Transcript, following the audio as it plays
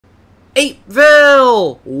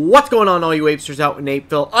Apeville! What's going on, all you apesters out in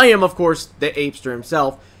Apeville? I am, of course, the apester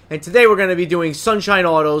himself. And today we're going to be doing Sunshine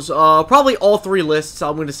Autos. Probably all three lists.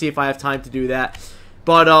 I'm going to see if I have time to do that.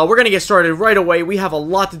 But we're going to get started right away. We have a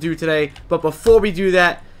lot to do today. But before we do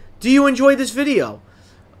that, do you enjoy this video?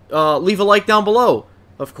 Leave a like down below,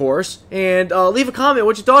 of course. And leave a comment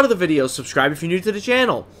what you thought of the video. Subscribe if you're new to the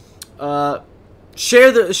channel.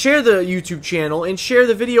 Share the YouTube channel and share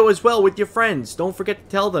the video as well with your friends. Don't forget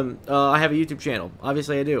to tell them I have a YouTube channel.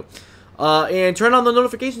 Obviously, I do. And turn on the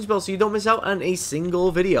notifications bell so you don't miss out on a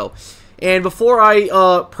single video. And before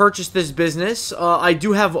I purchase this business, I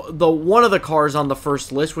do have one of the cars on the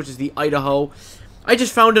first list, which is the Idaho. I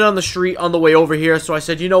just found it on the street on the way over here, so I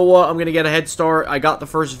said, you know what, I'm going to get a head start. I got the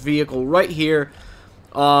first vehicle right here.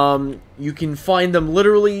 You can find them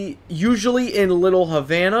usually in Little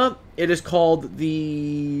Havana. It is called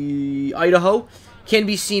the Idaho. Can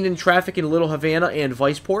be seen in traffic in Little Havana and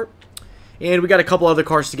Viceport. And we got a couple other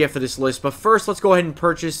cars to get for this list. But first, let's go ahead and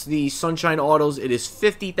purchase the Sunshine Autos. It is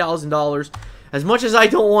 $50,000. As much as I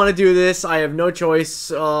don't want to do this, I have no choice.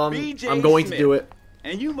 I'm going to do it.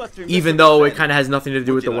 And you must even though it kind of has nothing to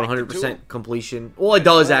do with the 100% completion. Well, it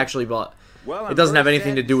does actually, but it doesn't have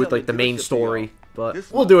anything to do with like the main story.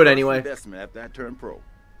 But we'll do it anyway. Investment after I turned pro.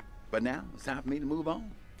 But now it's time for me to move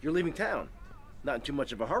on. You're leaving town. Not in too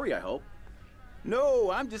much of a hurry, I hope. No,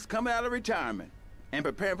 I'm just coming out of retirement and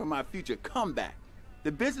preparing for my future comeback.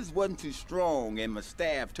 The business wasn't too strong, and my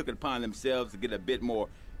staff took it upon themselves to get a bit more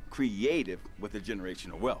creative with the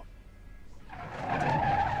generational wealth.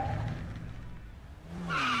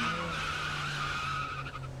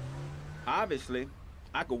 Obviously,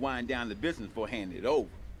 I could wind down the business before handing it over.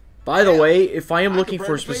 By the way, if I am looking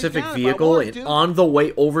for a specific vehicle and on the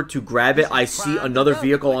way over to grab it, I see another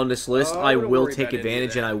vehicle on this list, I will take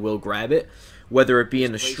advantage and I will grab it. Whether it be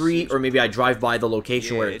in the street or maybe I drive by the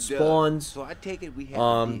location where it spawns. So I take it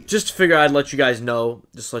just to figure I'd let you guys know,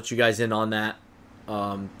 just let you guys in on that,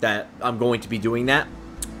 that I'm going to be doing that.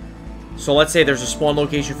 So let's say there's a spawn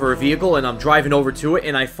location for a vehicle and I'm driving over to it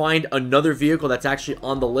and I find another vehicle that's actually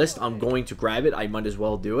on the list. I'm going to grab it. I might as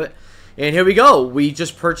well do it. And here we go. We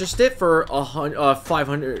just purchased it for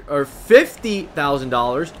 $500 or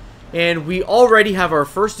 $50,000, and we already have our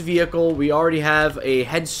first vehicle. We already have a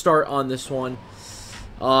head start on this one,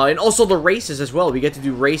 and also the races as well. We get to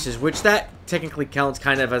do races, which that technically counts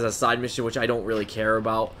kind of as a side mission, which I don't really care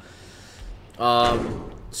about.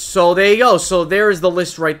 So there you go. So there is the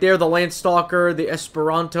list right there: the Landstalker, the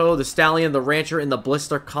Esperanto, the Stallion, the Rancher, and the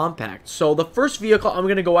Blister Compact. So the first vehicle I'm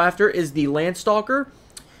going to go after is the Landstalker.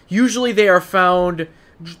 Usually they are found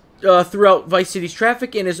throughout Vice City's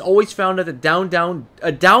traffic and is always found at the downtown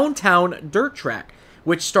dirt track,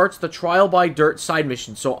 which starts the Trial by Dirt side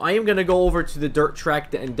mission. So I am going to go over to the dirt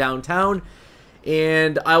track in downtown,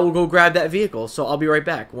 and I will go grab that vehicle. So I'll be right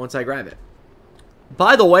back once I grab it.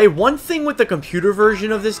 By the way, one thing with the computer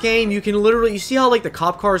version of this game, you can literally, you see how like the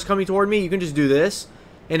cop car is coming toward me? You can just do this,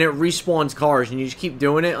 and it respawns cars, and you just keep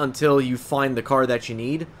doing it until you find the car that you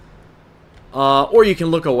need. Or you can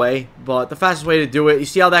look away, but the fastest way to do it, you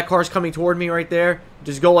see how that car's coming toward me right there?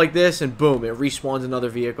 Just go like this, and boom, it respawns another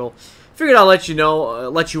vehicle. Figured I'll let you know,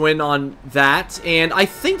 let you in on that, and I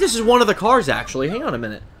think this is one of the cars, actually. Hang on a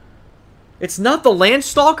minute. It's not the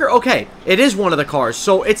Landstalker? Okay, it is one of the cars.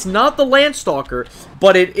 So, it's not the Landstalker,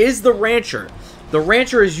 but it is the Rancher. The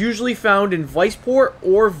Rancher is usually found in Viceport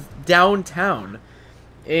or downtown.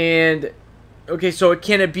 And, okay, so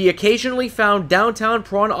can it be occasionally found downtown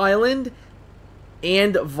Prawn Island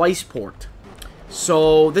and Viceport?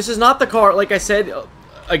 So this is not the car, like I said,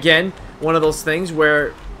 again, one of those things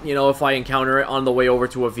where, you know, if I encounter it on the way over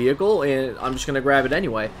to a vehicle, and I'm just going to grab it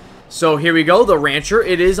anyway. So here we go, the Rancher.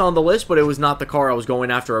 It is on the list, but it was not the car I was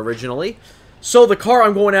going after originally. So the car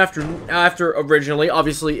I'm going after originally,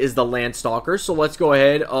 obviously, is the Landstalker. So let's go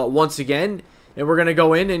ahead once again, and we're going to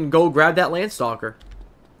go in and go grab that Landstalker.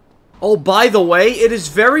 Oh, by the way, it is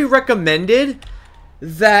very recommended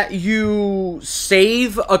that you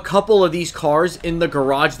save a couple of these cars in the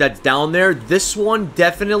garage that's down there. This one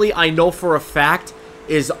definitely, I know for a fact,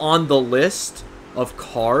 is on the list of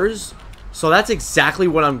cars. So that's exactly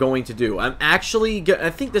what I'm going to do. I'm actually, I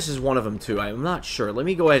think this is one of them too. I'm not sure. Let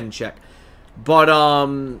me go ahead and check. But,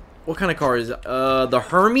 what kind of car is it? The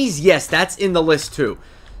Hermes? Yes, that's in the list too.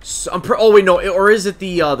 So oh wait, no, or is it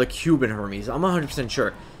the Cuban Hermes? I'm 100%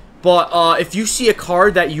 sure. But if you see a car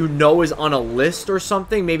that you know is on a list or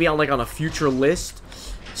something, maybe on a future list,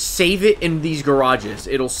 save it in these garages.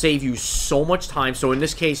 It'll save you so much time. So in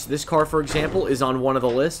this case, this car, for example, is on one of the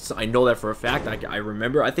lists. I know that for a fact. I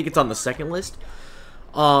remember. I think it's on the second list.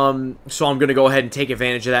 So I'm going to go ahead and take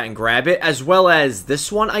advantage of that and grab it. As well as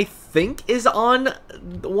this one, I think is on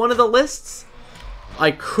one of the lists.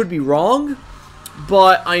 I could be wrong,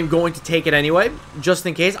 but I'm going to take it anyway, just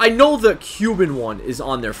in case. I know the Cuban one is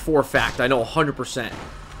on there for a fact. I know 100%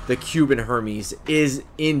 the Cuban Hermes is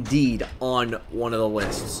indeed on one of the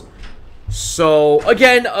lists. So,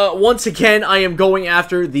 again, once again, I am going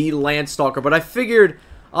after the Landstalker, but I figured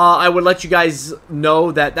I would let you guys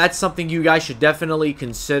know that that's something you guys should definitely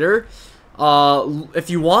consider. If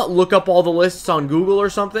you want, look up all the lists on Google or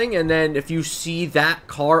something, and then if you see that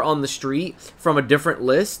car on the street from a different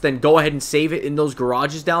list, then go ahead and save it in those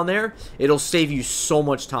garages down there. It'll save you so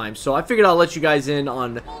much time. So I figured I'll let you guys in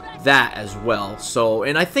on that as well. So,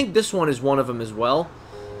 and I think this one is one of them as well.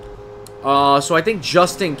 So I think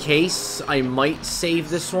just in case, I might save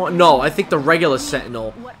this one. No, I think the regular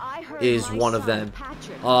Sentinel is one of them.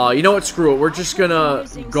 You know what? Screw it. We're just gonna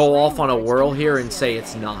go off on a whirl here and say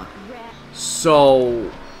it's not. So,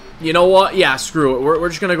 you know what? Yeah, screw it. We're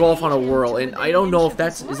just gonna go off on a whirl, and I don't know if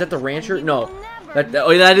that's... Is that the Rancher? No.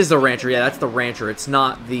 That is the Rancher. Yeah, that's the Rancher. It's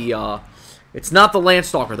not the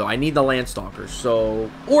Landstalker, though. I need the Landstalker, so...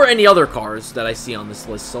 Or any other cars that I see on this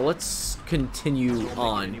list. So let's continue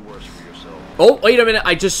on. Oh, wait a minute.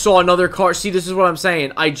 I just saw another car. See, this is what I'm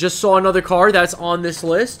saying. I just saw another car that's on this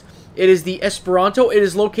list. It is the Esperanto. It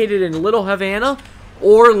is located in Little Havana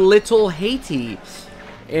or Little Haiti.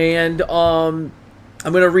 And, I'm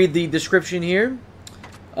going to read the description here.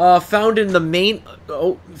 Found in the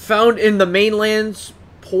mainland's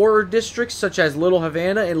poorer districts, such as Little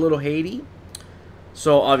Havana and Little Haiti.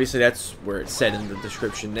 So, obviously, that's where it's said in the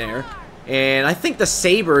description there. And I think the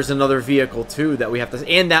Sabre is another vehicle, too, that we have to...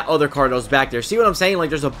 And that other car that was back there. See what I'm saying? Like,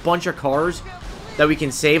 there's a bunch of cars that we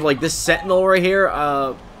can save. Like, this Sentinel right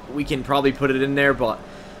here, we can probably put it in there, but...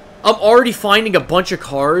 I'm already finding a bunch of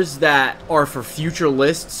cars that are for future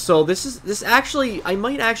lists, so this actually, I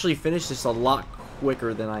might actually finish this a lot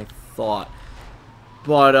quicker than I thought.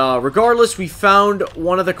 But, regardless, we found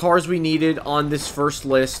one of the cars we needed on this first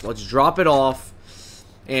list. Let's drop it off,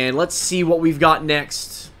 and let's see what we've got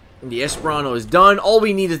next. The Esperanto is done. All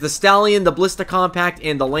we need is the Stallion, the Blister Compact,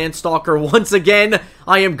 and the Landstalker. Once again,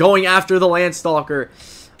 I am going after the Landstalker.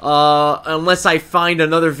 Unless I find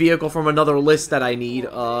another vehicle from another list that I need,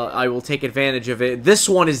 I will take advantage of it. This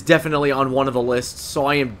one is definitely on one of the lists, so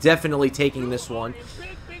I am definitely taking this one.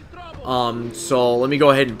 So let me go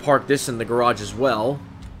ahead and park this in the garage as well.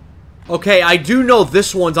 Okay, I do know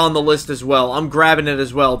this one's on the list as well. I'm grabbing it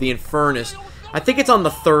as well, the Infernus. I think it's on the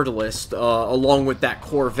third list, along with that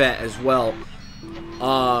Corvette as well.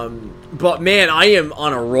 But man, I am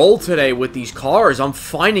on a roll today with these cars. I'm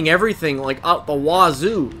finding everything, like, out the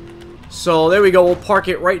wazoo. So, there we go. We'll park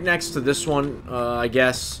it right next to this one, I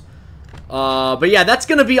guess. But yeah, that's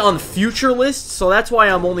gonna be on future lists, so that's why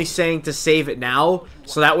I'm only saying to save it now.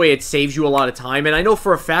 So that way it saves you a lot of time. And I know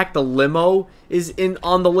for a fact the limo is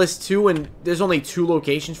on the list too, and there's only 2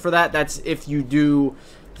 locations for that. That's if you do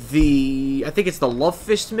the... I think it's the Love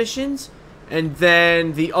Fist missions. And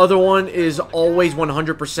then the other one is always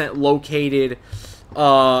 100% located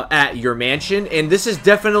at your mansion. And this is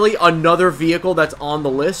definitely another vehicle that's on the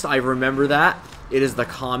list. I remember that. It is the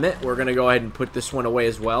Comet. We're going to go ahead and put this one away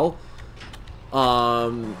as well.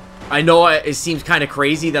 I know it seems kind of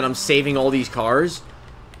crazy that I'm saving all these cars.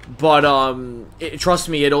 But trust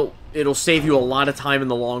me, it'll save you a lot of time in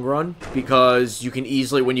the long run. Because you can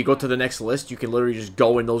easily, when you go to the next list, you can literally just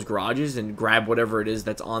go in those garages and grab whatever it is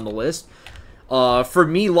that's on the list. For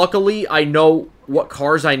me, luckily, I know what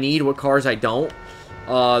cars I need, what cars I don't.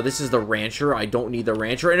 This is the Rancher. I don't need the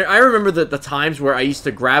Rancher. And I remember the times where I used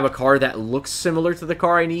to grab a car that looks similar to the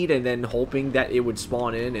car I need and then hoping that it would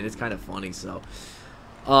spawn in, and it's kind of funny, so.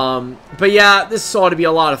 But yeah, this ought to be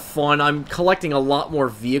a lot of fun. I'm collecting a lot more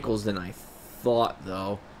vehicles than I thought,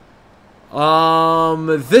 though.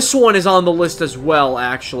 This one is on the list as well,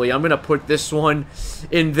 actually. I'm gonna put this one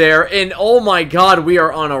in there. And, oh my god, we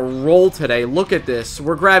are on a roll today. Look at this.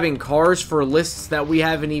 We're grabbing cars for lists that we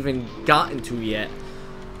haven't even gotten to yet.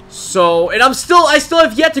 So, and I still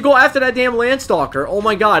have yet to go after that damn Landstalker. Oh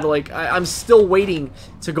my god, like, I'm still waiting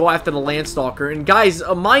to go after the Landstalker. And guys,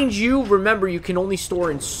 mind you, remember, you can only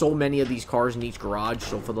store in so many of these cars in each garage.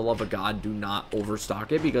 So for the love of god, do not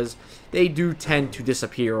overstock it, because they do tend to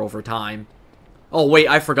disappear over time. Oh wait,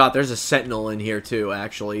 I forgot, there's a Sentinel in here too,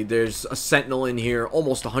 actually. There's a Sentinel in here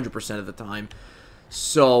almost 100% of the time.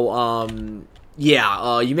 So,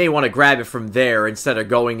 yeah, you may want to grab it from there instead of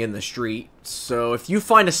going in the street. So, if you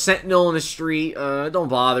find a Sentinel in the street, don't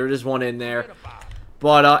bother. There's one in there.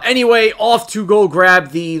 But, anyway, off to go grab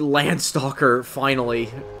the Landstalker, finally.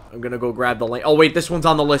 I'm gonna go grab the... Oh, wait, this one's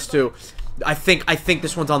on the list, too. I think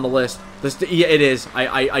this one's on the list. Yeah, it is.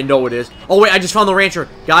 I know it is. Oh, wait, I just found the Rancher.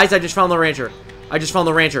 Guys, I just found the Rancher. I just found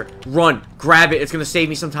the Rancher. Run. Grab it. It's going to save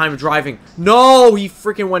me some time driving. No, he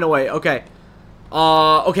freaking went away. Okay.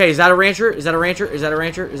 Okay, is that a Rancher? Is that a Rancher? Is that a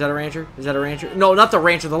Rancher? Is that a Rancher? Is that a Rancher? No, not the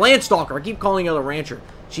Rancher. The Landstalker. I keep calling it a Rancher.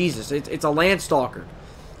 Jesus, it's a Landstalker.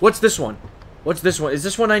 What's this one? What's this one? Is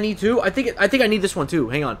this one I need too? I think I need this one too.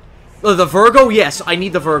 Hang on. The Virgo? Yes, I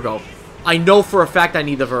need the Virgo. I know for a fact I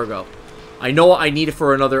need the Virgo. I know I need it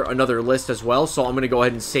for another list as well, so I'm going to go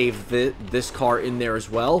ahead and save this car in there as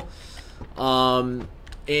well.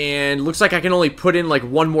 And looks like I can only put in like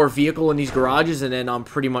one more vehicle in these garages, and then I'm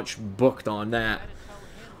pretty much booked on that.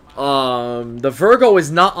 The Virgo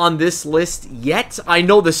is not on this list yet. I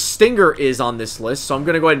know the Stinger is on this list, so I'm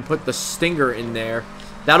going to go ahead and put the Stinger in there.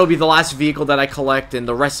 That'll be the last vehicle that I collect, and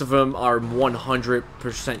the rest of them are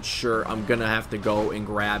 100% sure I'm going to have to go and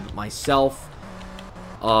grab myself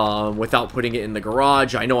without putting it in the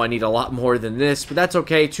garage. I know I need a lot more than this, but that's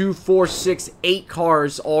okay. 2, 4, 6, 8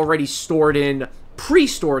 cars already stored in,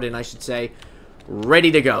 pre-stored in, I should say,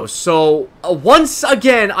 ready to go. So, once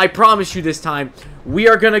again, I promise you this time, we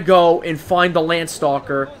are going to go and find the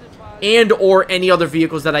Landstalker and or any other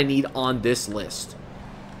vehicles that I need on this list.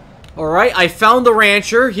 Alright, I found the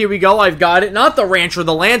Rancher. Here we go. I've got it. Not the Rancher,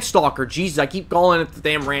 the Landstalker. Jesus, I keep calling it the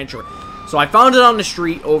damn Rancher. So I found it on the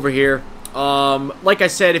street over here. Like I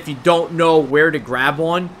said, if you don't know where to grab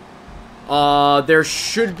one, there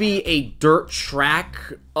should be a dirt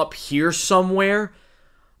track up here somewhere.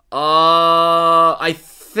 I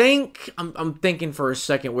think, I'm thinking for a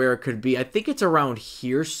second where it could be. I think it's around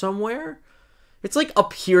here somewhere. It's like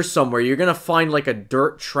up here somewhere. You're gonna find like a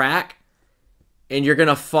dirt track. And you're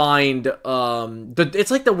gonna find,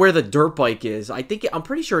 it's like where the dirt bike is. I'm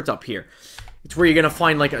pretty sure it's up here. It's where you're gonna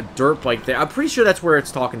find like a dirt bike there. I'm pretty sure that's where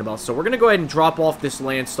it's talking about. So we're gonna go ahead and drop off this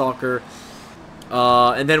Landstalker.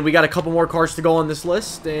 And then we got a couple more cars to go on this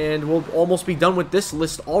list. And we'll almost be done with this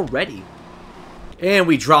list already. And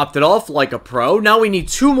we dropped it off like a pro. Now we need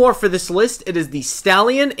 2 more for this list. It is the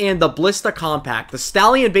Stallion and the Ballista Compact. The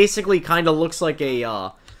Stallion basically kind of looks like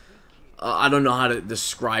a, I don't know how to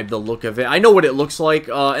describe the look of it. I know what it looks like.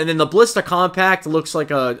 And then the Ballista Compact looks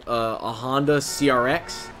like a Honda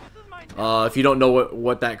CRX. If you don't know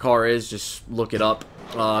what that car is, just look it up.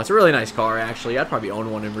 It's a really nice car, actually. I'd probably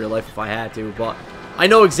own one in real life if I had to. But I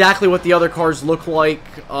know exactly what the other cars look like.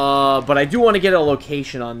 But I do want to get a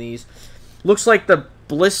location on these. Looks like the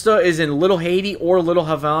Ballista is in Little Haiti or Little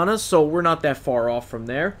Havana, so we're not that far off from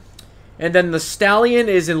there. And then the Stallion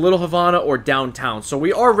is in Little Havana or downtown. So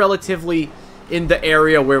we are relatively in the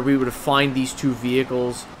area where we would find these 2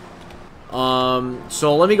 vehicles.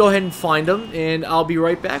 So let me go ahead and find them, and I'll be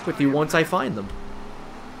right back with you once I find them.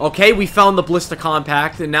 Okay, we found the Ballista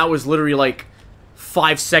Compact, and that was literally like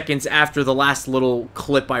 5 seconds after the last little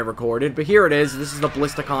clip I recorded. But here it is. This is the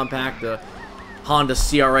Ballista Compact, the Honda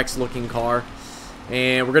CRX looking car.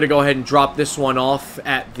 And we're going to go ahead and drop this one off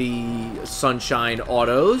at the Sunshine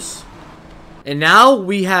Autos. And now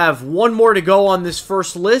we have 1 more to go on this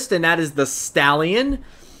first list, and that is the Stallion,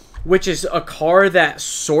 which is a car that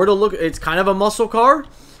sort of it's kind of a muscle car.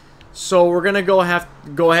 So we're going to go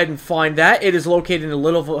ahead and find that. It is located in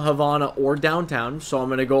Little Havana or downtown. So I'm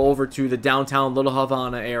going to go over to the downtown Little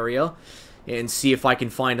Havana area and see if I can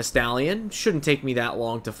find a Stallion. Shouldn't take me that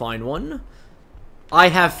long to find one. I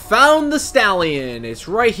have found the Stallion. It's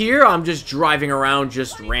right here. I'm just driving around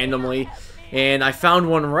just randomly. And I found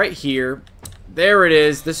one right here. There it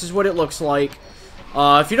is. This is what it looks like.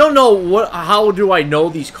 If you don't know how do I know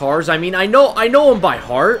these cars? I mean, I know them by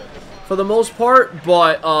heart for the most part,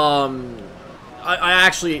 but I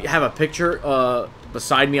actually have a picture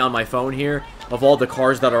beside me on my phone here of all the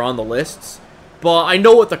cars that are on the lists. But I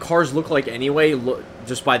know what the cars look like anyway,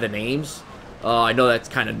 just by the names. I know that's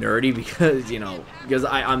kind of nerdy because, you know,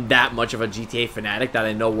 I'm that much of a GTA fanatic that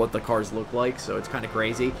I know what the cars look like, so it's kind of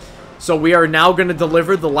crazy. So we are now going to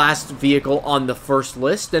deliver the last vehicle on the first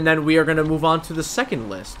list, and then we are going to move on to the second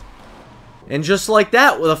list. And just like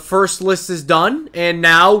that, well, the first list is done, and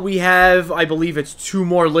now we have, I believe it's 2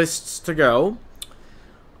 more lists to go.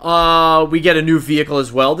 We get a new vehicle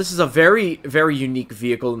as well. This is a very, very unique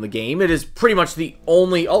vehicle in the game. It is pretty much the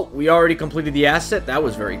only... Oh, we already completed the asset. That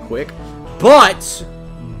was very quick. But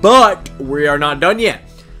we are not done yet.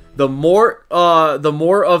 The more of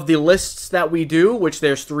the lists that we do, which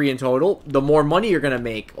there's 3 in total, the more money you're going to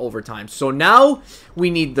make over time. So now we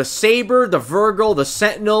need the Sabre, the Virgo, the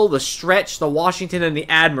Sentinel, the Stretch, the Washington, and the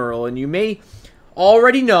Admiral. And you may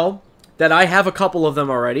already know that I have a couple of them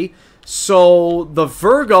already. So the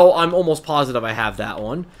Virgo, I'm almost positive I have that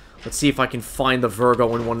one. Let's see if I can find the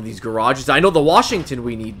Virgo in one of these garages. I know the Washington,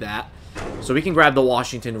 we need that. So we can grab the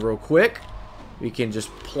Washington real quick. We can just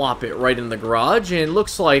plop it right in the garage. And it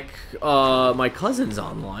looks like my cousin's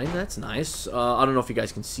online. That's nice. I don't know if you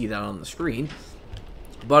guys can see that on the screen.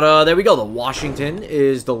 But there we go. The Washington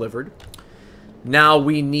is delivered. Now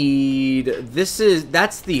we need...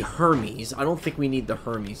 That's the Hermes. I don't think we need the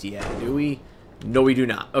Hermes yet, do we? No, we do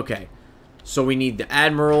not. Okay. So we need the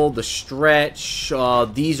Admiral, the Stretch.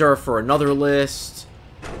 These are for another list.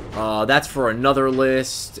 That's for another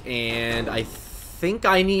list. And I think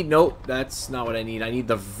I need... Nope, that's not what I need. I need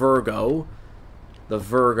the Virgo. The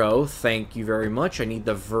Virgo. Thank you very much. I need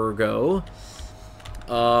the Virgo.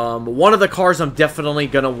 One of the cars I'm definitely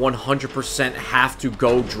going to 100% have to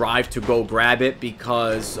go drive to go grab it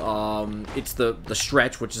because it's the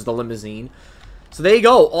Stretch, which is the limousine. So there you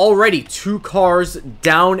go. Already 2 cars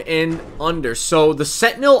down and under. So the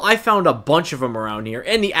Sentinel, I found a bunch of them around here.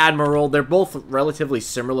 And the Admiral, they're both relatively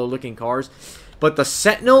similar looking cars. But the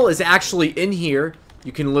Sentinel is actually in here.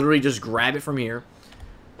 You can literally just grab it from here.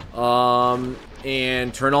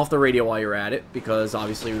 And turn off the radio while you're at it, because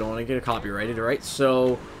obviously we don't want to get it copyrighted, right?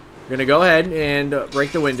 So we're going to go ahead and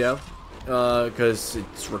break the window, because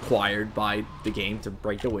it's required by the game to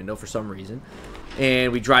break the window for some reason.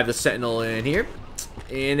 And we drive the Sentinel in here.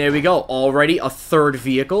 And there we go. Already a 3rd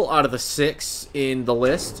vehicle out of the 6 in the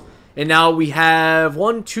list. And now we have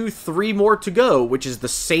 1, 2, 3 more to go, which is the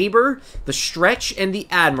Sabre, the Stretch, and the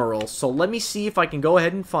Admiral. So let me see if I can go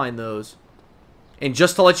ahead and find those. And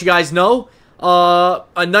just to let you guys know,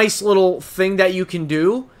 a nice little thing that you can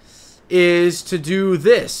do is to do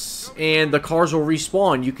this. And the cars will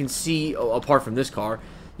respawn. You can see, apart from this car,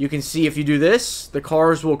 you can see if you do this, the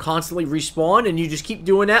cars will constantly respawn. And you just keep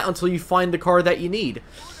doing that until you find the car that you need.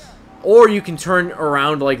 Or you can turn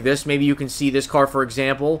around like this. Maybe you can see this car, for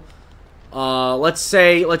example. Let's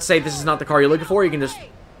say this is not the car you're looking for. You can just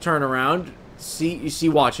turn around.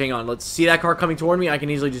 Watch, hang on. Let's see that car coming toward me. I can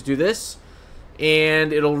easily just do this.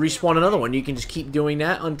 And it'll respawn another one. You can just keep doing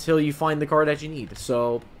that until you find the car that you need.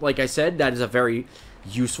 So, like I said, that is a very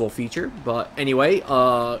useful feature. But anyway,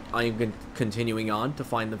 I'm continuing on to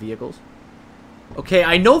find the vehicles. Okay,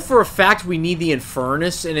 I know for a fact we need the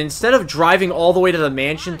Infernus. And instead of driving all the way to the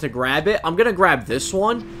mansion to grab it, I'm going to grab this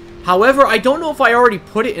one. However, I don't know if I already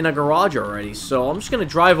put it in a garage already. So I'm just going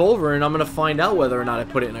to drive over and I'm going to find out whether or not I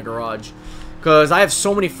put it in a garage. Because I have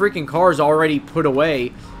so many freaking cars already put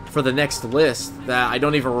away for the next list that I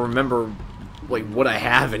don't even remember like what I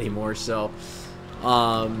have anymore. So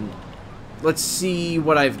let's see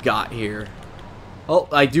what I've got here. Oh,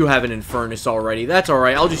 I do have an Infernus already. That's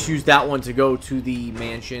alright. I'll just use that one to go to the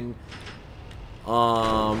mansion.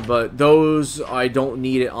 But those, I don't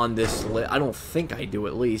need it on this list. I don't think I do,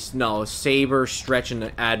 at least. No, Sabre, Stretch, and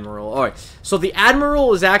the Admiral. Alright, so the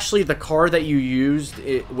Admiral is actually the car that you used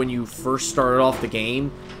when you first started off the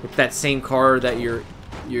game. With that same car that you're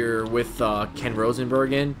with Ken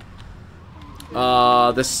Rosenberg in.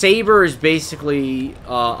 The Sabre is basically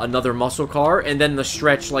another muscle car, and then the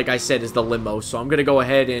Stretch, like I said, is the limo. So I'm going to go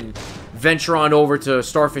ahead and venture on over to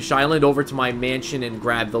Starfish Island, over to my mansion, and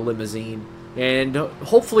grab the limousine. And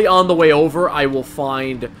hopefully on the way over, I will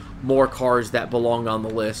find more cars that belong on the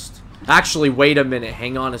list. Actually, wait a minute.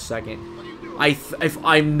 Hang on a second. If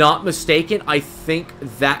I'm not mistaken, I think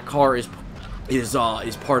that car is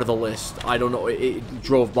part of the list. I don't know. It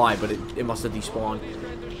drove by, but it must have despawned.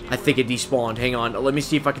 I think it despawned. Hang on. Let me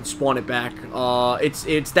see if I can spawn it back.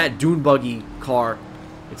 It's that Dune Buggy car.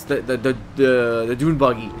 It's the Dune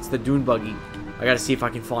Buggy. It's the Dune Buggy. I gotta see if I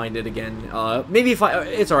can find it again. Maybe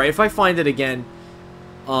it's alright. If I find it again,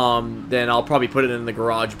 then I'll probably put it in the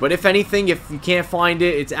garage. But if anything, if you can't find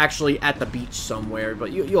it, it's actually at the beach somewhere.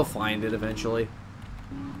 But you'll find it eventually.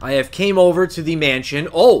 I have came over to the mansion.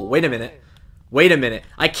 Oh, wait a minute. Wait a minute.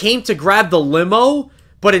 I came to grab the limo,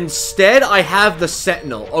 but instead I have the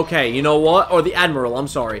Sentinel. Okay, you know what? Or the Admiral, I'm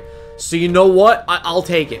sorry. So you know what? I'll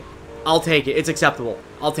take it. I'll take it. It's acceptable.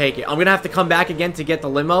 I'll take it. I'm gonna have to come back again to get the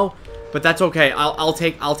limo, but that's okay. I'll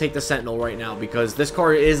take the Sentinel right now, because this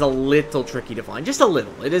car is a little tricky to find. Just a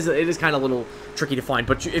little. It is kind of a little tricky to find.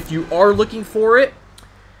 But if you are looking for it,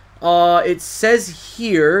 it says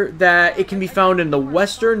here that it can be found in the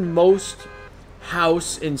westernmost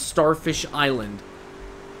house in Starfish Island,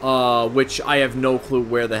 which I have no clue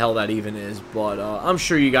where the hell that even is, but I'm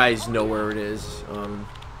sure you guys know where it is.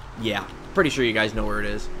 Yeah, pretty sure you guys know where it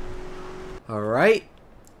is. Alright,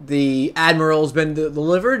 the Admiral's been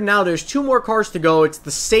delivered. Now there's 2 more cars to go. It's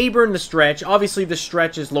the Sabre and the Stretch. Obviously the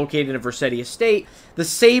Stretch is located in Vercetti Estate. The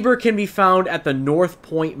Sabre can be found at the North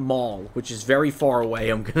Point Mall, which is very far away.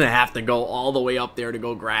 I'm gonna have to go all the way up there to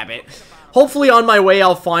go grab it. Hopefully on my way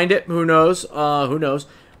I'll find it. Who knows? Who knows?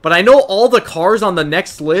 But I know all the cars on the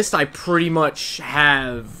next list, I pretty much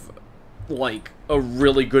have, like, a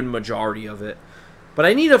really good majority of it. But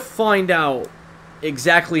I need to find out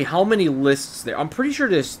exactly how many lists there. I'm pretty sure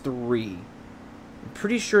there's 3. I'm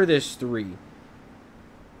pretty sure there's 3.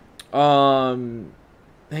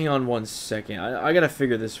 Hang on one second. I gotta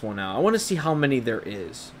figure this one out. I want to see how many there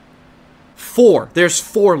is. 4. There's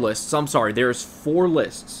 4 lists. I'm sorry. There's 4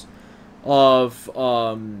 lists of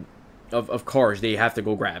cars that you have to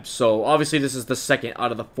go grab. So, obviously, this is the second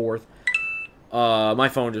out of the 4th. My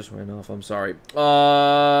phone just went off. I'm sorry.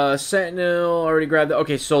 Sentinel, already grabbed that.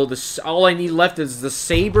 Okay, so all I need left is the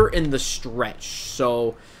Sabre and the Stretch.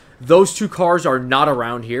 So, those 2 cars are not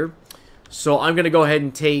around here. So, I'm going to go ahead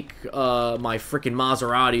and take my freaking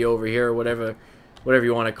Maserati over here, whatever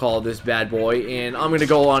you want to call this bad boy. And I'm going to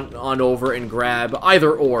go on over and grab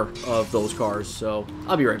either or of those cars. So,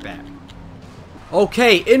 I'll be right back.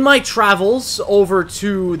 Okay, in my travels over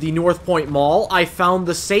to the North Point Mall, I found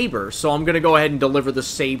the Sabre. So I'm going to go ahead and deliver the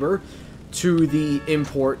Sabre to the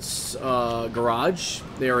imports garage.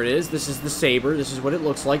 There it is. This is the Sabre. This is what it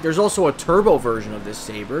looks like. There's also a turbo version of this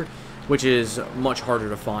Sabre, which is much harder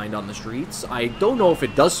to find on the streets. I don't know if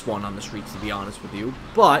it does spawn on the streets, to be honest with you,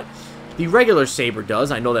 but the regular Sabre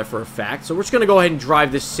does. I know that for a fact. So we're just going to go ahead and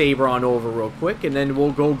drive this Sabre on over real quick, and then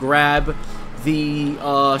we'll go grab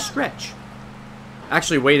the Stretch.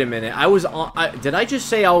 Actually, wait a minute. Did I just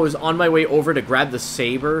say I was on my way over to grab the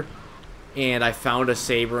Sabre, and I found a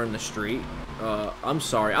Sabre in the street? I'm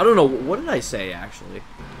sorry. I don't know. What did I say, actually?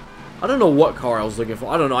 I don't know what car I was looking for.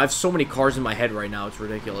 I don't know. I have so many cars in my head right now. It's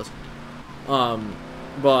ridiculous.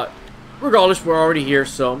 But regardless, we're already here,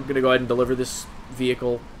 so I'm going to go ahead and deliver this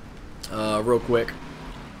vehicle real quick.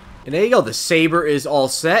 And there you go. The Sabre is all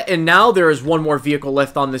set. And now there is one more vehicle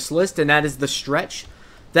left on this list, and that is the Stretch.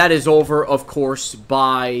 That is over, of course,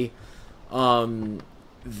 by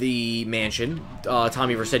the mansion,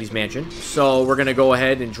 Tommy Vercetti's mansion. So we're going to go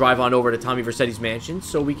ahead and drive on over to Tommy Vercetti's mansion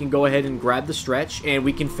so we can go ahead and grab the Stretch and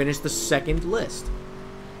we can finish the second list.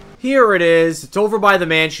 Here it is. It's over by the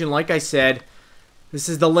mansion, like I said. This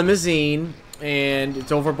is the limousine, and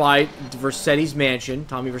it's over by Vercetti's mansion,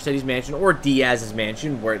 Tommy Vercetti's mansion, or Diaz's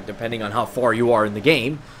mansion, where depending on how far you are in the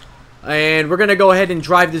game. And we're going to go ahead and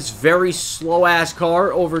drive this very slow-ass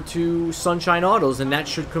car over to Sunshine Autos, and that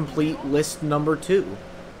should complete list number 2.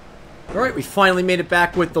 Alright, we finally made it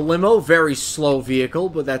back with the limo. Very slow vehicle,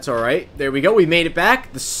 but that's alright. There we go. We made it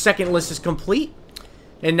back. The second list is complete.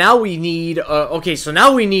 And now we need... okay, so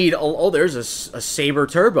now we need... Oh, there's a Sabre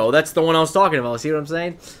Turbo. That's the one I was talking about. See what I'm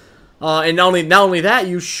saying? And not only that,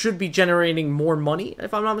 you should be generating more money,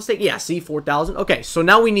 if I'm not mistaken. Yeah, see, 4,000. Okay, so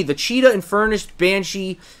now we need the Cheetah, Infernus,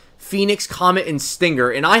 Banshee, Phoenix, Comet, and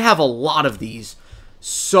Stinger, and I have a lot of these,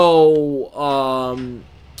 so,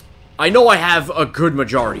 I know I have a good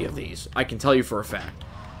majority of these, I can tell you for a fact.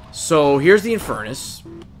 So, here's the Infernus.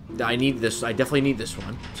 I need this, I definitely need this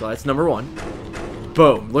one, so that's number 1.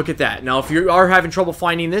 Boom, look at that. Now, if you are having trouble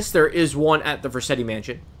finding this, there is one at the Vercetti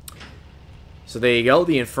Mansion. So, there you go,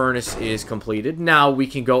 the Infernus is completed. Now, we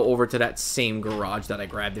can go over to that same garage that I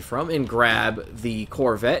grabbed it from, and grab the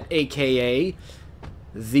Corvette, aka...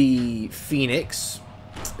 the Phoenix.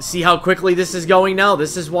 See how quickly this is going now?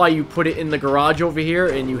 This is why you put it in the garage over here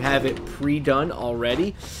and you have it pre-done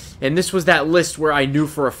already. And this was that list where I knew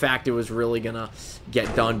for a fact it was really gonna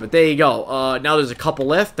get done. But there you go. Now there's a couple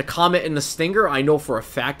left. The Comet and the Stinger. I know for a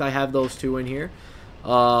fact I have those 2 in here.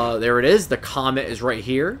 There it is. The Comet is right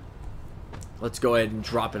here. Let's go ahead and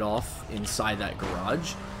drop it off inside that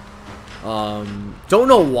garage. Don't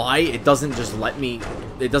know why it doesn't just let me,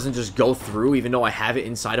 it doesn't just go through, even though I have it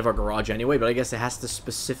inside of our garage anyway, but I guess it has to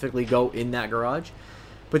specifically go in that garage.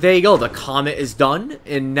 But there you go, the Comet is done,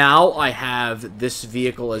 and now I have this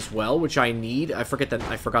vehicle as well, which I need. I forgot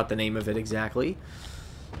the name of it exactly.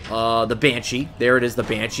 The Banshee. There it is, the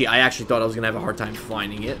Banshee. I actually thought I was gonna have a hard time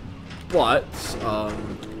finding it, but,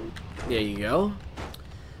 there you go.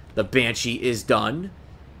 The Banshee is done.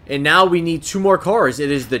 And now we need 2 more cars.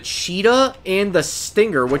 It is the Cheetah and the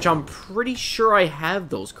Stinger, which I'm pretty sure I have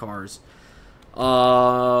those cars.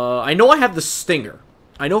 I know I have the Stinger.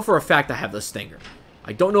 I know for a fact I have the Stinger.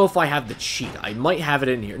 I don't know if I have the Cheetah. I might have it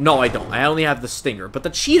in here. No, I don't. I only have the Stinger. But the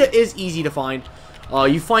Cheetah is easy to find.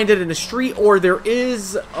 You find it in the street, or there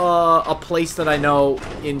is a place that I know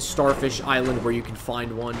in Starfish Island where you can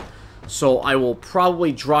find one. So I will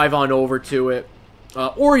probably drive on over to it.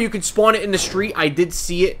 Or you could spawn it in the street. I did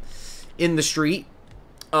see it in the street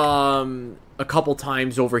a couple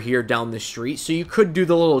times over here down the street. So you could do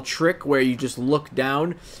the little trick where you just look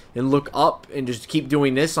down and look up and just keep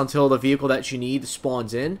doing this until the vehicle that you need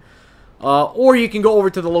spawns in. Or you can go over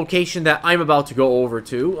to the location that I'm about to go over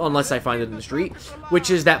to, unless I find it in the street, which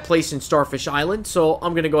is that place in Starfish Island. So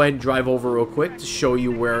I'm going to go ahead and drive over real quick to show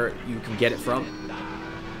you where you can get it from.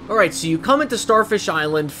 Alright, so you come into Starfish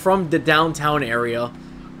Island from the downtown area,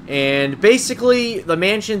 and basically the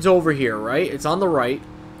mansion's over here, right? It's on the right.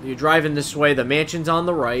 You're driving this way, the mansion's on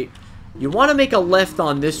the right. You want to make a left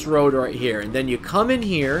on this road right here, and then you come in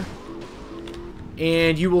here,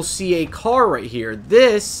 and you will see a car right here.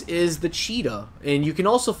 This is the Cheetah, and you can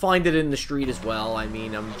also find it in the street as well. I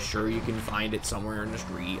mean, I'm sure you can find it somewhere in the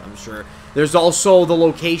street, I'm sure. There's also the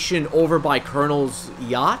location over by Colonel's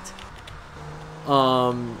yacht.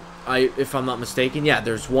 If I'm not mistaken, yeah,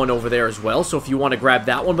 there's one over there as well, so if you want to grab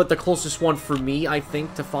that one, but the closest one for me, I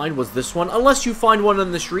think, to find was this one. Unless you find one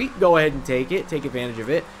in the street, go ahead and take it, take advantage of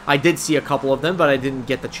it. I did see a couple of them, but I didn't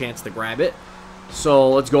get the chance to grab it. So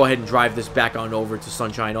let's go ahead and drive this back on over to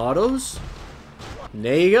Sunshine Autos. And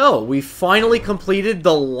there you go. We finally completed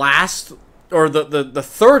the last, or the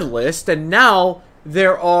third list, and now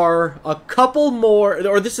there are a couple more,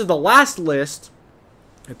 or this is the last list.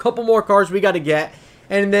 A couple more cars we got to get,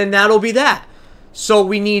 and then that'll be that. So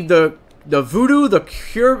we need the Voodoo, the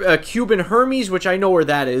Cuban Hermes, which I know where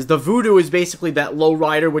that is. The Voodoo is basically that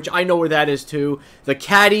lowrider, which I know where that is too. The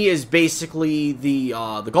Caddy is basically the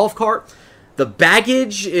golf cart. The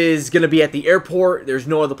baggage is going to be at the airport. There's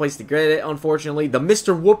no other place to get it, unfortunately. The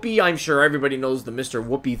Mr. Whoopi, I'm sure everybody knows the Mr.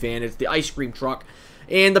 Whoopi van. It's the ice cream truck.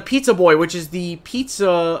 And the Pizza Boy, which is the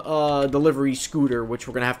pizza delivery scooter, which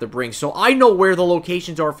we're going to have to bring. So I know where the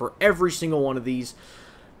locations are for every single one of these.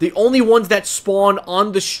 The only ones that spawn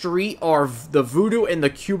on the street are the Voodoo and the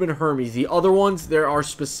Cuban Hermes. The other ones, there are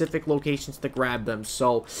specific locations to grab them.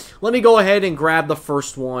 So let me go ahead and grab the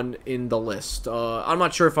first one in the list. I'm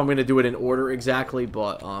not sure if I'm going to do it in order exactly,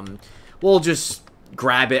 but we'll just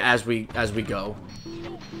grab it as we go.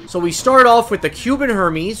 So we start off with the Cuban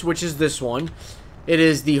Hermes, which is this one. It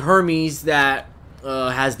is the Hermes that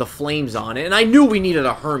has the flames on it. And I knew we needed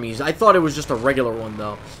a Hermes. I thought it was just a regular one,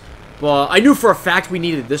 though. But I knew for a fact we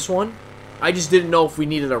needed this one. I just didn't know if we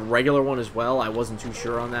needed a regular one as well. I wasn't too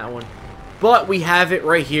sure on that one. But we have it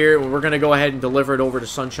right here, and we're going to go ahead and deliver it over to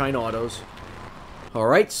Sunshine Autos.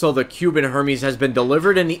 Alright, so the Cuban Hermes has been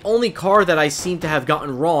delivered, and the only car that I seem to have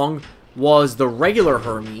gotten wrong was the regular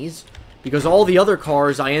Hermes. Because all the other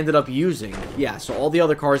cars I ended up using. Yeah, so all the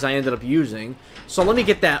other cars I ended up using. So let me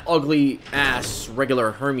get that ugly-ass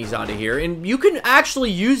regular Hermes out of here. And you can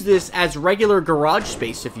actually use this as regular garage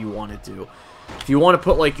space if you wanted to. If you want to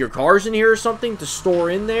put, like, your cars in here or something to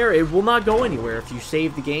store in there, it will not go anywhere. If you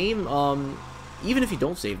save the game, even if you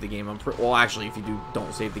don't save the game, well, actually, if you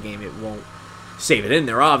don't save the game, it won't save it in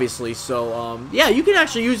there, obviously. So, yeah, you can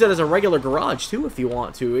actually use that as a regular garage, too, if you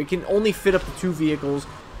want to. It can only fit up to 2 vehicles.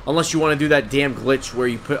 Unless you want to do that damn glitch where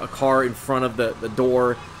you put a car in front of the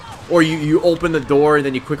door. Or you open the door and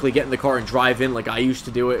then you quickly get in the car and drive in like I used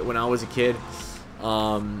to do it when I was a kid.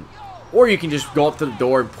 Or you can just go up to the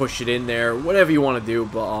door and push it in there. Whatever you want to do.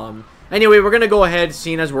 But anyway, we're going to go ahead.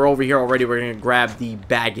 Seeing as we're over here already, we're going to grab the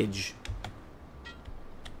baggage.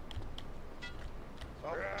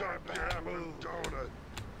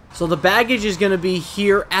 So the baggage is going to be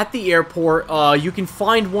here at the airport. You can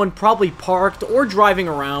find one probably parked or driving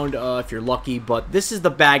around if you're lucky. But this is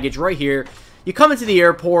the baggage right here. You come into the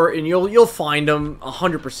airport and you'll find them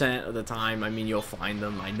 100% of the time. I mean, you'll find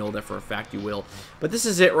them. I know that for a fact you will. But this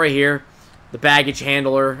is it right here. The baggage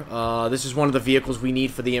handler. This is one of the vehicles we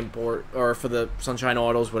need for the import or for the Sunshine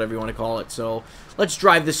Autos, whatever you want to call it. So let's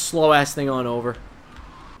drive this slow-ass thing on over.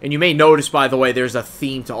 And you may notice, by the way, there's a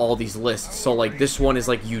theme to all these lists. So, like, this one is,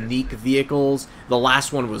 like, unique vehicles. The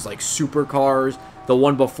last one was, like, supercars. The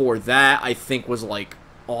one before that, I think, was, like,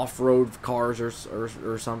 off-road cars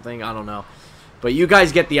or something. I don't know. But you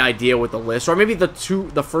guys get the idea with the list. Or maybe the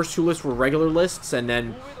first 2 lists were regular lists. And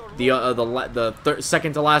then the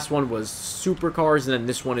second to last one was supercars. And then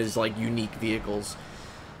this one is, like, unique vehicles.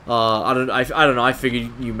 I don't know. I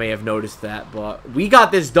figured you may have noticed that, but we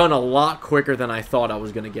got this done a lot quicker than I thought I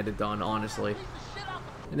was going to get it done, honestly.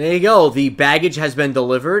 And there you go. The baggage has been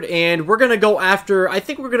delivered, and we're going to go after, I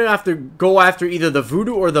think we're going to have to go after either the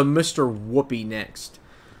Voodoo or the Mr. Whoopi next.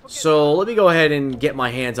 So let me go ahead and get my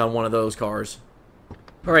hands on one of those cars.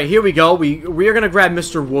 Alright, here we go. We are going to grab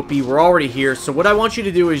Mr. Whoopi. We're already here, so what I want you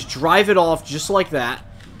to do is drive it off just like that.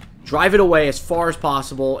 Drive it away as far as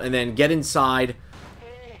possible, and then get inside.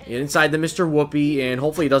 Inside the Mr. Whoopi, and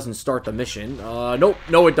hopefully it doesn't start the mission. Nope,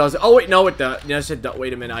 no it doesn't. Oh, wait, no, it does. Yes, it does.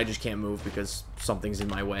 Wait a minute, I just can't move because something's in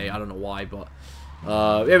my way. I don't know why, but...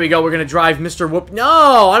 there we go, we're gonna drive Mr. Whoop.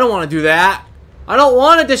 No, I don't want to do that. I don't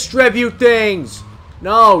want to distribute things.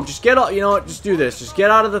 No, just get out. You know what? Just do this. Just get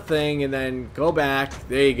out of the thing and then go back.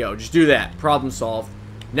 There you go. Just do that. Problem solved.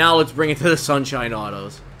 Now let's bring it to the Sunshine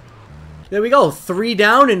Autos. There we go. 3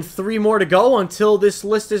 down and 3 more to go until this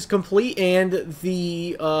list is complete and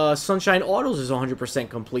the Sunshine Autos is 100%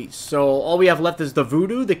 complete. So all we have left is the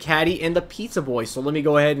Voodoo, the Caddy, and the Pizza Boy. So let me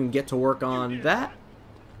go ahead and get to work on that.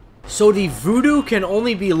 So the Voodoo can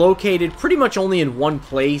only be located pretty much only in one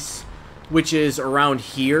place, which is around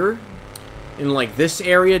here. In like this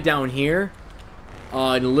area down here.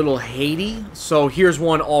 In Little Haiti. So here's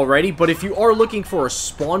one already. But if you are looking for a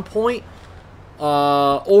spawn point,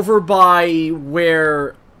 over by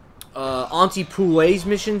where Auntie Poulet's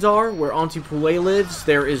missions are, where Auntie Poulet lives,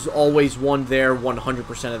 there is always one there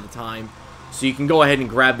 100% of the time. So you can go ahead and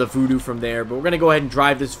grab the Voodoo from there. But we're going to go ahead and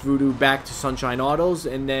drive this Voodoo back to Sunshine Autos,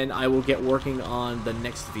 and then I will get working on the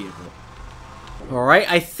next vehicle.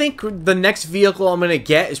 Alright, I think the next vehicle I'm going to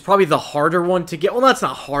get is probably the harder one to get. Well, that's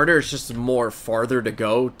not harder, it's just more farther to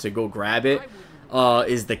go grab it.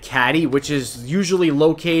 Is the Caddy, which is usually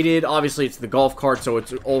located, obviously it's the golf cart, so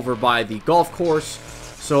it's over by the golf course.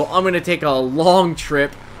 So I'm going to take a long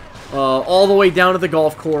trip all the way down to the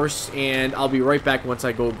golf course, and I'll be right back once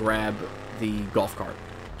I go grab the golf cart.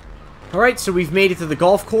 Alright, so we've made it to the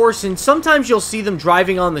golf course, and sometimes you'll see them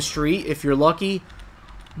driving on the street if you're lucky.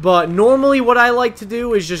 But normally what I like to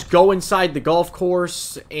do is just go inside the golf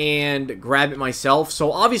course and grab it myself.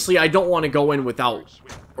 So obviously I don't want to go in without,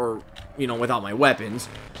 or, you know, without my weapons.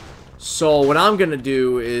 So what I'm going to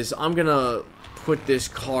do is I'm going to put this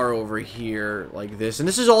car over here like this. And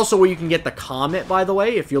this is also where you can get the Comet, by the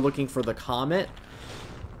way, if you're looking for the Comet.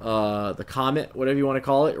 The Comet, whatever you want to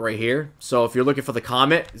call it, right here. So if you're looking for the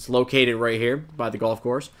Comet, it's located right here by the golf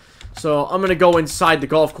course. So I'm going to go inside the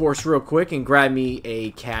golf course real quick and grab me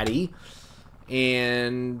a Caddy.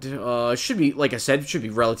 And it should be, like I said, it should be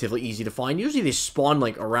relatively easy to find. Usually they spawn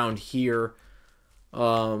like around here.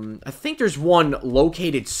 I think there's one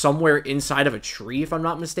located somewhere inside of a tree, if I'm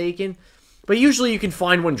not mistaken. But usually you can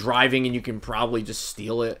find one driving and you can probably just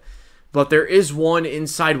steal it. But there is one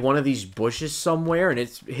inside one of these bushes somewhere, and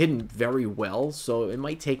it's hidden very well. So it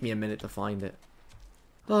might take me a minute to find it.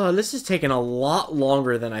 This is taking a lot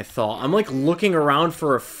longer than I thought. I'm like looking around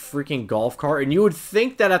for a freaking golf cart, and you would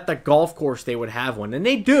think that at the golf course they would have one, and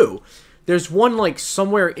they do. There's one like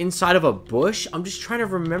somewhere inside of a bush. I'm just trying to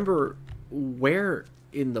remember where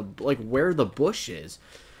in the, like, where the bush is.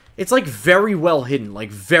 It's like very well hidden,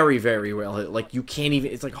 like very, very well hidden. Like you can't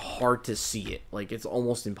even, it's like hard to see it. Like it's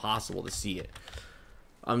almost impossible to see it.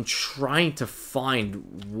 I'm trying to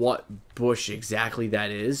find what bush exactly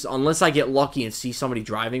that is. Unless I get lucky and see somebody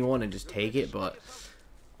driving one and just take it. But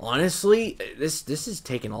honestly, this is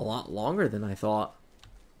taking a lot longer than I thought.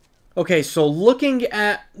 Okay, so looking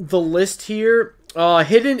at the list here.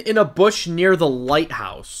 Hidden in a bush near the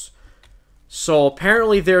lighthouse. So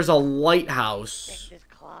apparently there's a lighthouse. Stick this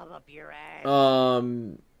club up your ass.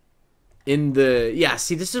 In the... Yeah,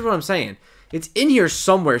 see, this is what I'm saying. It's in here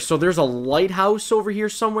somewhere, so there's a lighthouse over here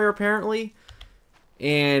somewhere, apparently.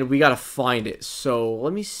 And we gotta find it. So,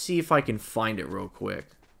 let me see if I can find it real quick.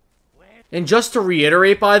 And just to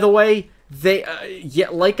reiterate, by the way, they, yeah,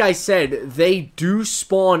 like I said, they do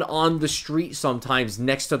spawn on the street sometimes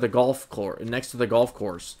next to the golf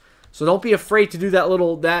course. So don't be afraid to do that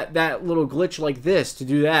little, that little glitch like this, to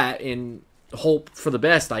do that and hope for the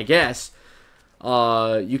best, I guess.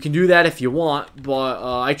 You can do that if you want,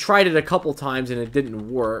 but I tried it a couple times and it didn't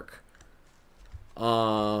work.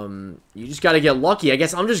 You just gotta get lucky. I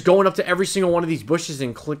guess I'm just going up to every single one of these bushes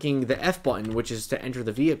and clicking the F button, which is to enter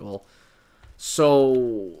the vehicle.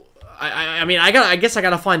 So, I mean, I guess I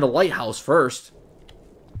gotta find the lighthouse first.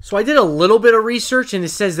 So I did a little bit of research, and it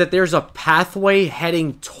says that there's a pathway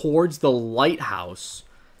heading towards the lighthouse.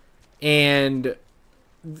 And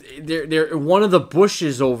one of the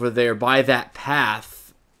bushes over there by that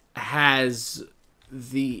path has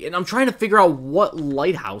the... And I'm trying to figure out what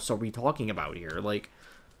lighthouse are we talking about here. Like,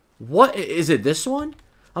 what... Is it this one?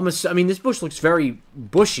 I mean, this bush looks very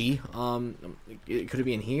bushy. Could it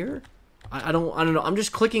be in here? I don't know. I'm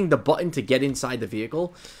just clicking the button to get inside the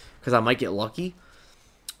vehicle, because I might get lucky.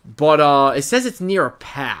 But it says it's near a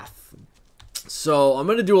path. So I'm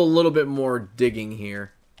going to do a little bit more digging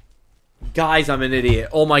here. Guys, I'm an idiot.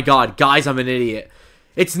 Oh my god, guys, I'm an idiot.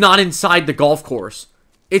 It's not inside the golf course.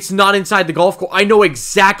 It's not inside the golf course. I know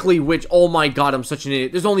exactly which... Oh my god, I'm such an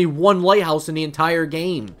idiot. There's only one lighthouse in the entire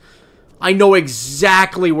game. I know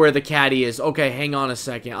exactly where the Caddy is. Okay, hang on a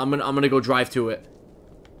second. I'm gonna go drive to it.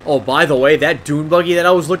 Oh, by the way, that dune buggy that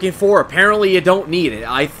I was looking for, apparently you don't need it.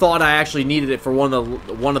 I thought I actually needed it for one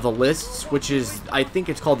of the lists, which is, I think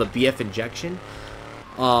it's called the BF injection.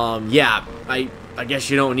 Yeah, I guess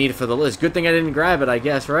you don't need it for the list. Good thing I didn't grab it, I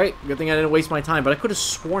guess, right? Good thing I didn't waste my time. But I could have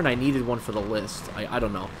sworn I needed one for the list. I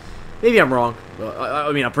don't know. Maybe I'm wrong.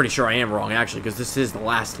 I mean, I'm pretty sure I am wrong, actually, because this is the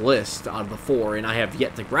last list out of the 4, and I have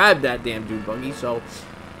yet to grab that damn dune buggy, so...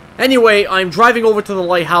 Anyway, I'm driving over to the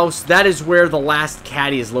lighthouse. That is where the last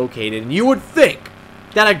caddy is located, and you would think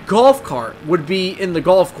that a golf cart would be in the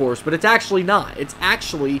golf course, but it's actually not. It's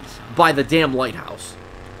actually by the damn lighthouse.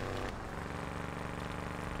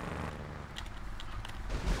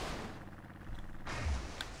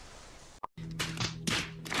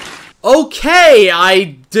 Okay,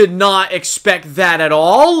 I did not expect that at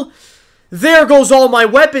all. There goes all my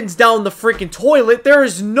weapons down the freaking toilet. There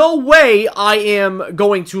is no way I am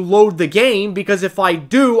going to load the game, because if I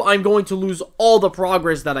do, I'm going to lose all the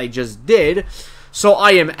progress that I just did. So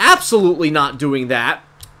I am absolutely not doing that.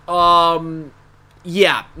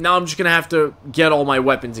 Yeah, now I'm just gonna have to get all my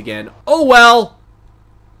weapons again. Oh well.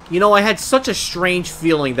 You know, I had such a strange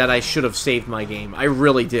feeling that I should have saved my game. I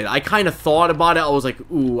really did. I kind of thought about it. I was like,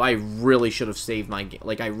 ooh, I really should have saved my game.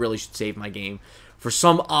 Like, I really should save my game. For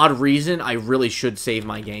some odd reason, I really should save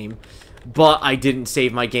my game. But I didn't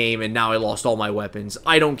save my game, and now I lost all my weapons.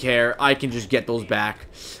 I don't care. I can just get those back.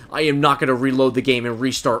 I am not going to reload the game and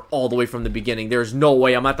restart all the way from the beginning. There's no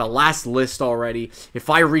way. I'm at the last list already. If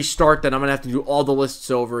I restart, then I'm going to have to do all the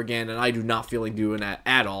lists over again, and I do not feel like doing that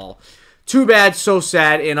at all. Too bad, so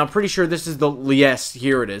sad, and I'm pretty sure this is the... Yes,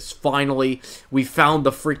 here it is. Finally, we found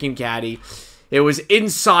the freaking caddy. It was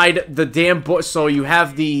inside the damn bush, so you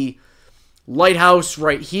have the lighthouse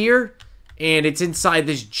right here, and it's inside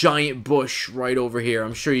this giant bush right over here.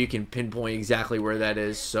 I'm sure you can pinpoint exactly where that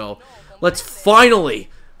is, so let's finally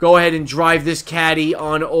go ahead and drive this caddy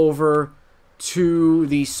on over to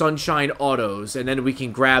the Sunshine Autos, and then we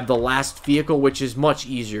can grab the last vehicle, which is much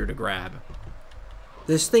easier to grab.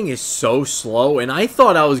 This thing is so slow, and I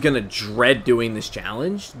thought I was going to dread doing this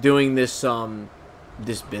challenge, doing this,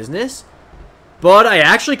 this business. But I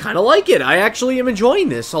actually kind of like it. I actually am enjoying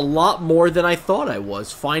this a lot more than I thought I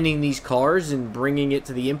was. Finding these cars and bringing it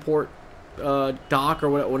to the import dock, or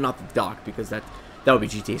whatever. Well, not the dock, because that would be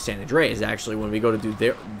GTA San Andreas, actually, when we go to do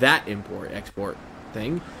that import-export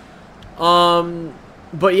thing.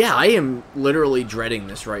 But yeah, I am literally dreading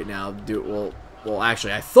this right now. Well,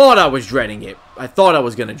 actually, I thought I was dreading it. I thought I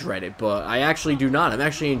was going to dread it, but I actually do not. I'm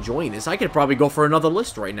actually enjoying this. I could probably go for another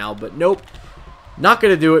list right now, but nope. Not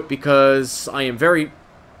going to do it because I am very,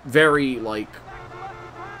 very, like,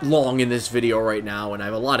 long in this video right now, and I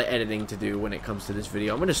have a lot of editing to do when it comes to this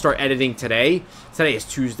video. I'm going to start editing today. Today is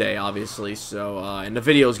Tuesday, obviously, so, and the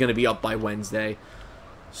video is going to be up by Wednesday.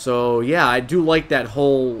 So, yeah, I do like that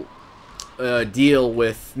whole deal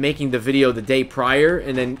with making the video the day prior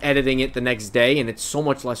and then editing it the next day, and it's so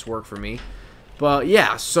much less work for me. But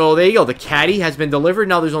yeah, so there you go. The caddy has been delivered.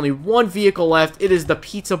 Now there's only one vehicle left. It is the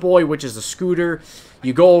Pizza Boy, which is a scooter.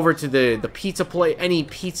 You go over to the pizza place, any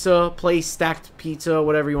pizza place, stacked pizza,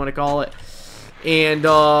 whatever you want to call it, and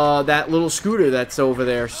that little scooter that's over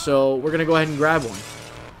there. So we're gonna go ahead and grab one.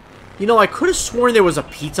 You know, I could have sworn there was a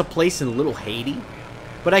pizza place in Little Haiti,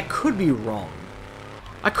 but I could be wrong.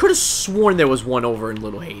 I could have sworn there was one over in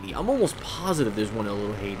Little Haiti. I'm almost positive there's one in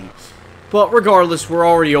Little Haiti. But regardless, we're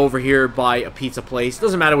already over here by a pizza place.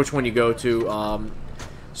 Doesn't matter which one you go to.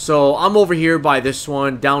 So I'm over here by this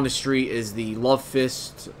one. Down the street is the Love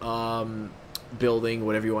Fist building,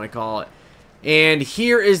 whatever you want to call it. And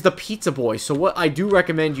here is the Pizza Boy. So what I do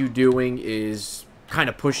recommend you doing is kind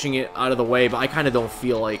of pushing it out of the way. But I kind of don't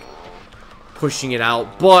feel like pushing it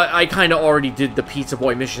out, but I kind of already did the Pizza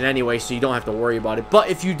Boy mission anyway, so you don't have to worry about it. But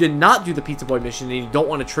if you did not do the Pizza Boy mission and you don't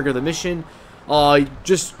want to trigger the mission,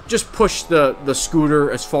 just push the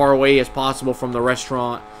scooter as far away as possible from the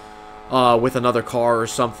restaurant with another car or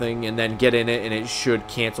something, and then get in it, and it should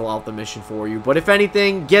cancel out the mission for you. But if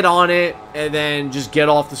anything, get on it, and then just get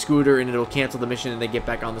off the scooter, and it'll cancel the mission, and then get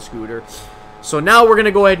back on the scooter. So now we're going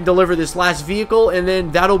to go ahead and deliver this last vehicle, and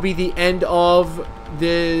then that'll be the end of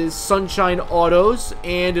the Sunshine Autos,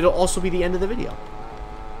 and it'll also be the end of the video.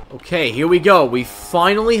 Okay, here we go. We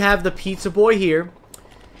finally have the Pizza Boy here.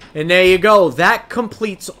 And there you go. That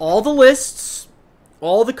completes all the lists.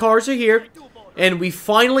 All the cars are here. And we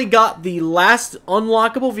finally got the last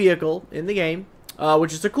unlockable vehicle in the game,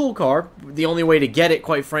 which is a cool car. The only way to get it,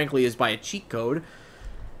 quite frankly, is by a cheat code.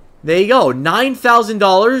 There you go,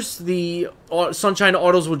 $9,000 the Sunshine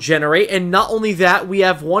Autos will generate, and not only that, we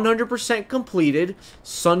have 100% completed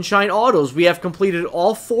Sunshine Autos. We have completed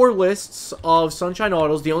all 4 lists of Sunshine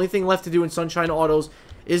Autos. The only thing left to do in Sunshine Autos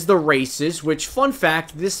is the races, which, fun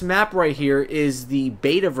fact, this map right here is the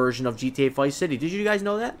beta version of GTA Vice City. Did you guys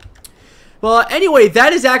know that? But anyway,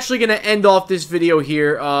 that is actually going to end off this video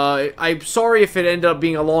here. I'm sorry if it ended up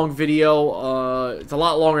being a long video. It's a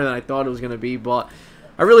lot longer than I thought it was going to be, but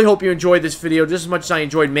I really hope you enjoyed this video just as much as I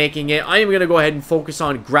enjoyed making it. I am going to go ahead and focus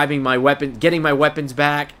on grabbing my weapon, getting my weapons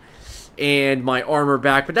back, and my armor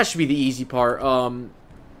back, but that should be the easy part.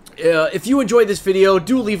 If you enjoyed this video,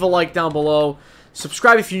 do leave a like down below.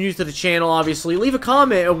 Subscribe if you're new to the channel, obviously. Leave a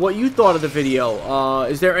comment of what you thought of the video.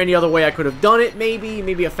 Is there any other way I could have done it, maybe?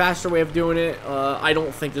 Maybe a faster way of doing it? I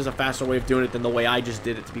don't think there's a faster way of doing it than the way I just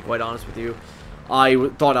did it, to be quite honest with you. I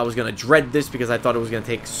thought I was going to dread this because I thought it was going to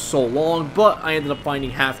take so long, but I ended up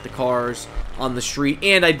finding half the cars on the street,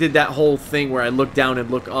 and I did that whole thing where I look down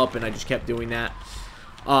and look up, and I just kept doing that.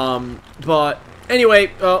 But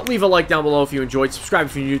anyway, leave a like down below if you enjoyed. Subscribe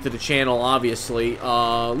if you're new to the channel, obviously.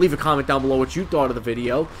 Leave a comment down below what you thought of the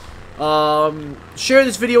video. Share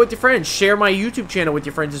this video with your friends. Share my YouTube channel with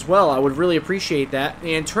your friends as well. I would really appreciate that.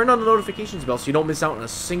 And turn on the notifications bell so you don't miss out on a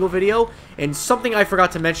single video. And something I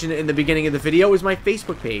forgot to mention in the beginning of the video is my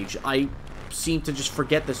Facebook page. I seem to just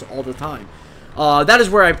forget this all the time. That is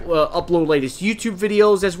where I upload latest YouTube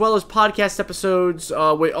videos as well as podcast episodes.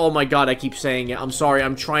 Wait, oh my god, I keep saying it. I'm sorry.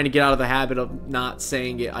 I'm trying to get out of the habit of not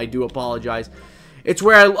saying it. I do apologize. It's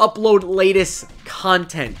where I upload latest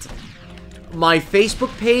content. My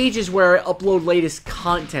Facebook page is where I upload latest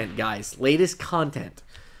content, guys. Latest content.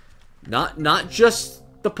 Not just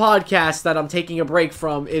the podcast that I'm taking a break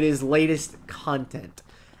from. It is latest content.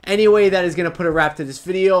 Anyway, that is going to put a wrap to this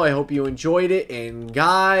video. I hope you enjoyed it. And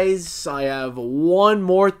guys, I have one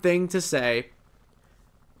more thing to say.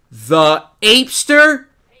 The Apester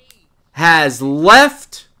has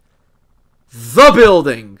left the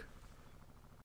building.